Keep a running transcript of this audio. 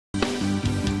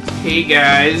Hey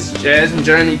guys, Jazz and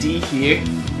Johnny D here,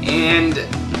 and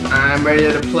I'm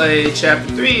ready to play Chapter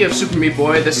 3 of Super Meat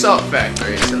Boy: The Salt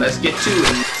Factory, so let's get to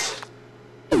it.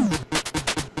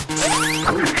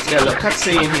 It's got a little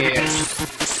cutscene here.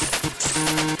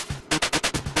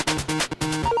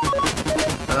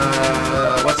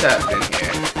 What's happening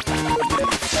here?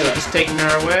 So just taking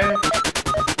her away?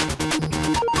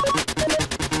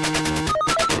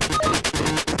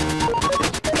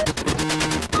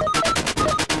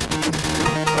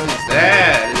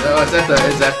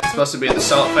 Is that supposed to be the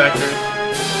salt factory?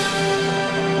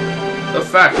 The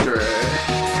factory.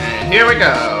 And here we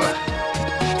go.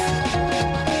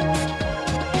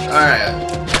 Alright.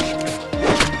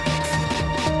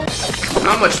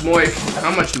 How much more,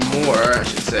 I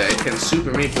should say, can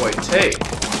Super Meat Boy take?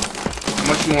 How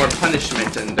much more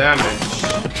punishment and damage?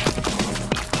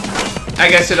 I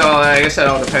guess that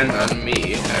all depends on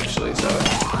me, actually, so.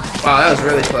 Wow, that was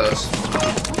really close.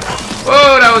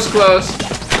 Whoa, that was close.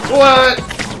 What?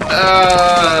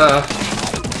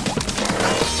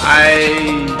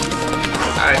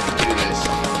 I can do this.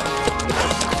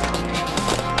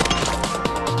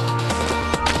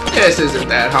 This isn't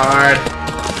that hard.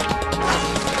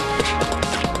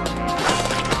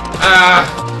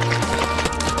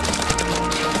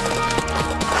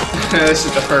 This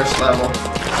is the first level.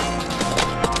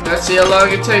 Let's see how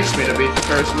long it takes me to beat the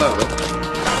first level.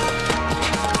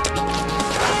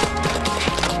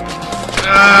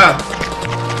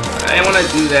 I didn't want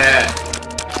to do that.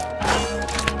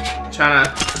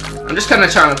 I'm just kind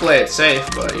of trying to play it safe,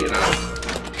 but you know.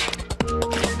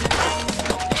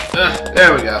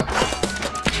 There we go.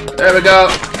 There we go.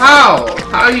 How?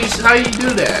 How you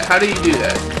do that? How do you do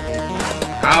that?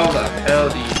 How the hell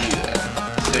do you do that?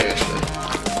 Seriously.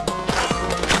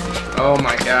 Oh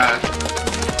my god.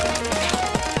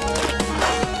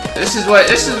 This is what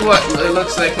it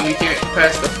looks like when you can't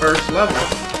pass the first level.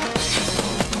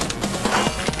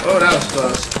 Oh, that was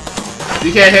close.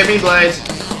 You can't hit me, Blades.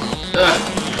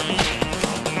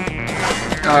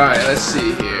 Alright, let's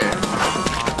see here.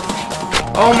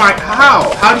 Oh my,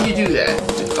 how do you do that?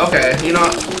 Okay, you know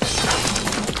what?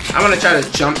 I'm gonna try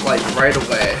to jump like right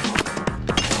away.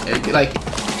 Like,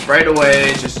 right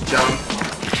away, just jump.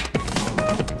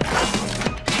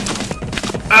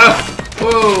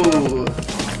 Whoa!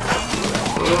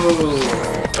 Whoa!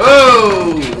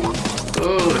 Oh!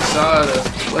 Oh, I saw the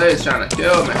Blade's trying to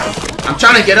kill me. I'm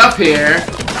trying to get up here.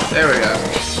 There we go.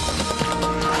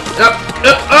 Up.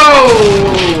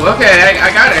 Oh! Okay,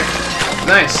 I got it.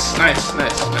 Nice.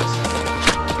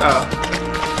 Oh.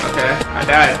 Okay, I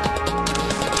died.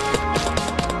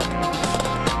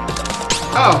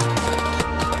 Oh.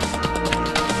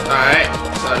 Alright.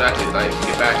 So I have to, like,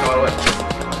 get back all the way.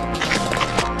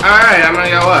 Alright, I'm gonna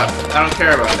go up. I don't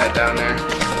care about that down there.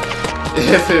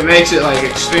 If it makes it, like,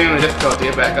 extremely difficult to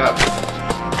get back up.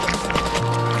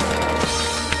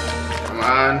 Come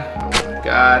on. Oh my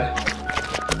god.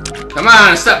 Come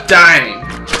on, stop dying!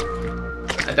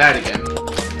 I died again.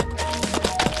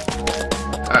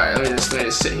 Alright, let me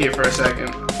just sit here for a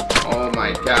second. Oh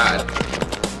my god.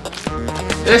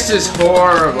 This is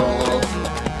horrible.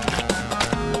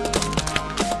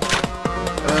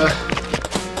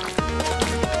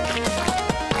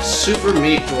 Super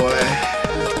Meat Boy.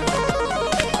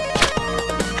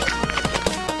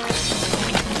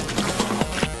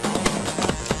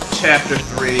 Chapter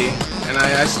 3, and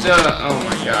I still, oh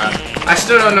my god, I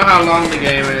still don't know how long the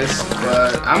game is,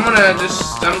 but I'm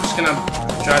just gonna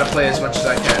try to play as much as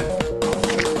I can.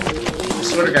 I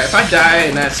swear to god, if I die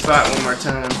in that spot one more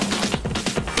time,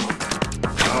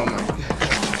 oh my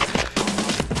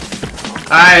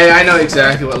god, I know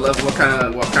exactly what level, what kind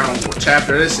of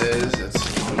chapter this is. It's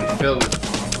gonna be filled with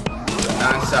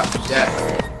non-stop death.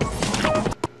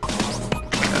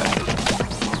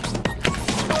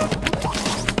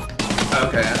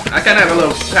 Okay, I kind of have a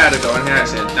little pattern going here. I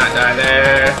said, not die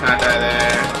there, not die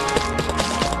there.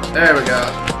 There we go.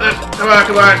 Come on.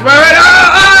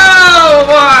 Oh,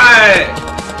 boy!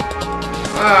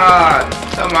 Oh,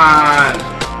 come on.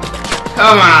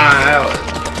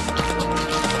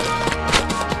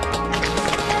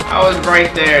 I was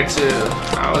right there, too.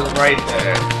 I was right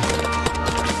there.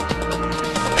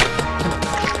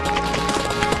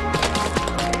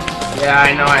 Yeah,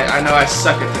 I know I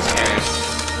suck at this game.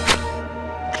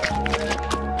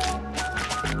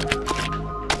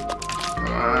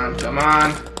 Come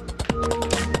on.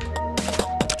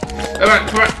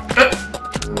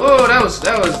 Whoa, that was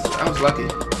lucky.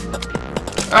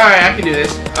 Alright, I can do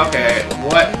this. Okay,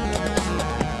 what?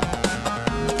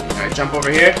 Alright, jump over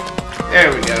here.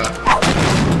 There we go.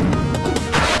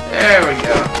 There we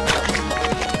go.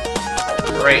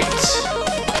 Great.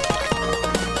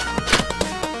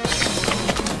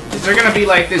 Is there gonna be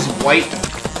like this white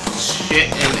shit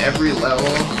in every level?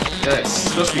 Yeah, it's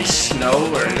supposed to be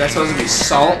snow, or is that supposed to be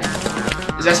salt?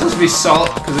 Is that supposed to be salt?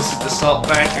 Because this is the salt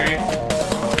factory.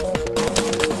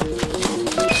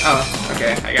 Oh,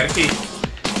 okay. I got a key.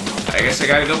 I guess I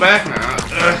gotta go back now.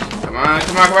 Come on,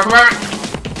 come on, come on, come on!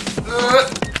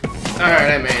 Alright,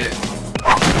 I made it.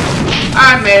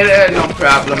 I made it, no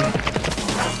problem.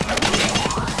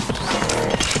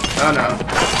 Oh no.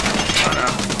 Oh no.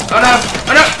 Oh no!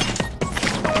 Oh no!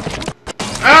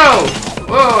 Oh!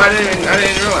 Whoa, I didn't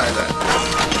realize that.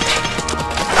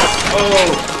 Oh!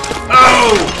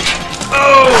 Oh!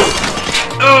 Oh!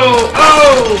 Oh!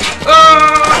 Oh! Oh!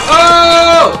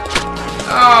 Oh!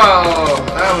 Oh!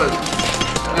 That was...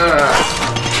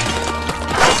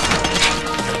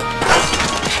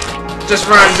 Just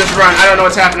run, just run. I don't know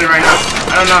what's happening right now.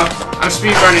 I don't know. I'm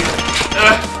speed running.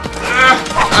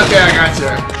 Okay, I got you.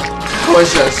 Oh,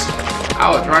 it's just... I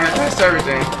was running past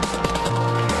everything.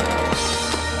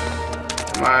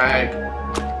 Am I...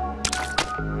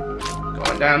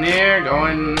 going down here?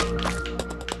 Going...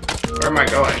 Where am I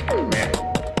going? Oh, man.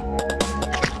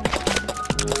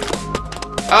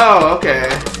 Oh, okay.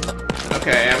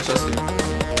 Okay, I'm supposed to...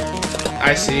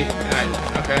 I see.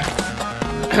 Okay.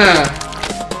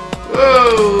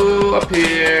 Whoa, up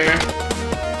here.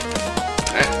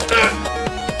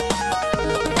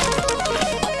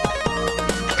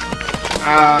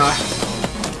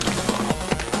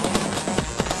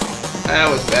 That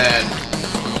was bad.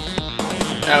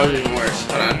 That was even worse.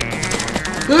 Hold on.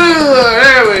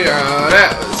 There we go.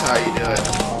 That was how you do it.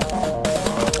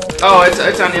 Oh,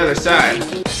 it's on the other side.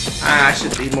 I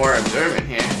should be more observant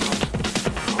here.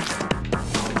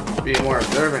 Be more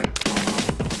observant.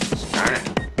 Darn it.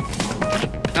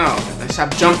 No,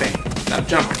 stop jumping. Stop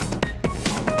jumping.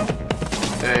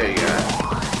 There you go.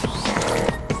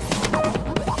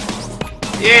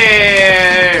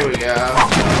 Yeah, there we go.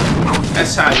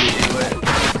 That's how you do it.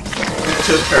 It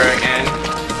took her again.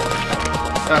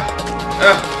 Oh,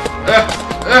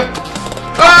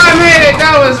 I made it!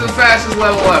 That was the fastest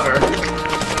level ever.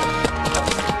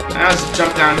 Now let's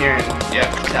jump down here and,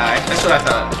 yep, die. That's what I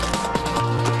thought.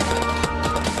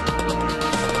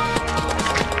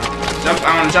 I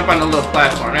want to jump on the little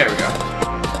platform. There we go.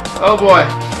 Oh boy.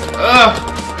 Ugh.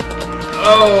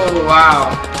 Oh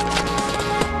wow.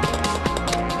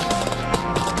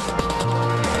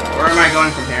 Where am I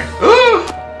going from here? Ooh!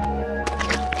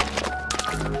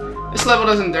 This level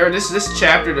doesn't. Or this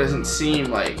chapter doesn't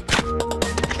seem like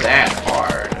that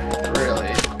hard,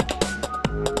 really.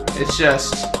 It's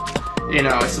just, you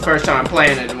know, it's the first time I'm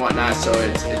playing it and whatnot, so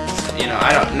it's you know,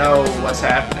 I don't know what's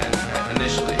happening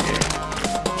initially here.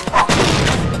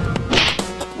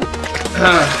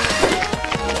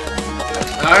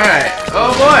 Alright.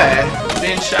 Oh boy. I'm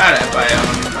being shot at by a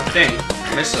thing.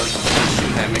 Missile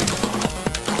shooting at me.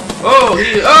 Oh,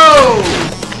 oh!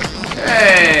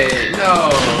 Hey, no.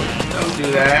 Don't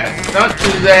do that. Don't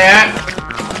do that.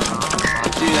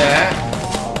 Don't do that.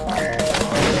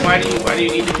 Why do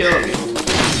you need to kill me?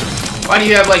 Why do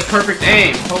you have like perfect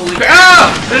aim? Holy crap.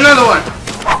 Oh! There's another one!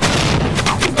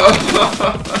 Oh,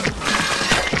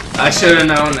 I should have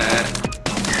known that.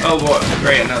 Oh boy,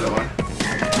 great, another one.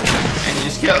 And you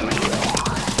just killed me.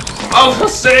 I'll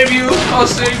save you! I'll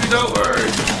save you, don't worry.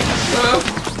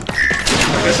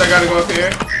 I guess I gotta go up here.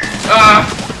 Oh,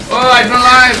 I'm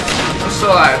alive! I'm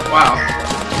still alive, wow.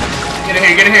 Get in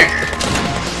here, get in here!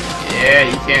 Yeah,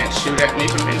 you can't shoot at me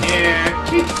from in here.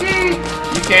 You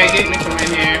can't get me from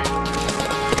in here.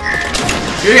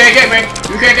 You can't get me!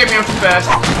 You can't get me, I'm too fast.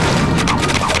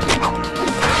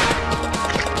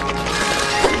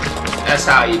 That's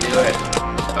how you do it.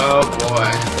 Oh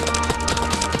boy.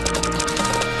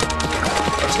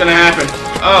 What's gonna happen?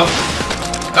 Oh.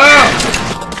 Oh!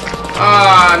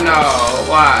 Oh no.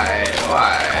 Why?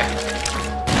 Why?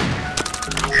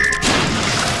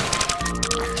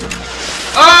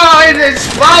 Oh, it's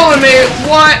following me!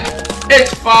 What?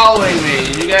 It's following me.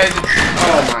 You guys...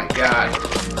 Oh my god.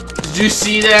 Did you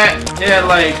see that? Yeah,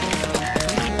 like...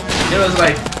 It was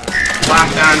like...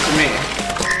 locked on to me.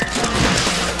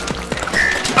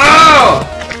 Oh!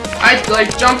 I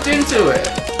like jumped into it.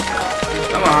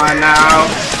 Come on now.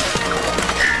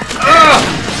 Oh!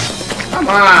 Come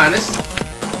on. This.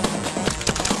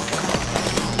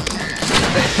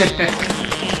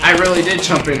 I really did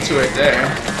jump into it there.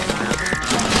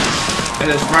 I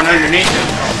just run underneath it.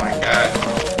 Oh my god.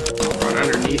 Run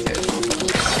underneath it.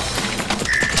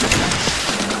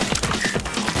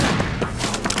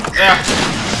 Yeah.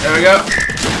 There we go.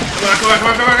 Come on, come on, come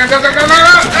on, come on, go, go, go, go,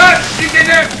 go! You can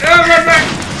do it! Right back!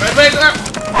 Right back up!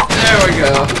 There we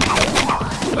go.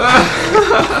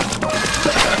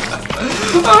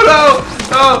 Oh no!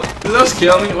 Oh! those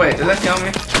kill me? Wait, does that kill me?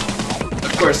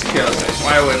 Of course it kills me.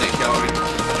 Why wouldn't it kill me?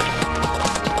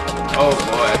 Oh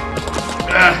boy.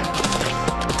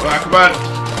 Come on, come on.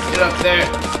 Get up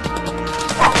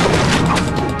there.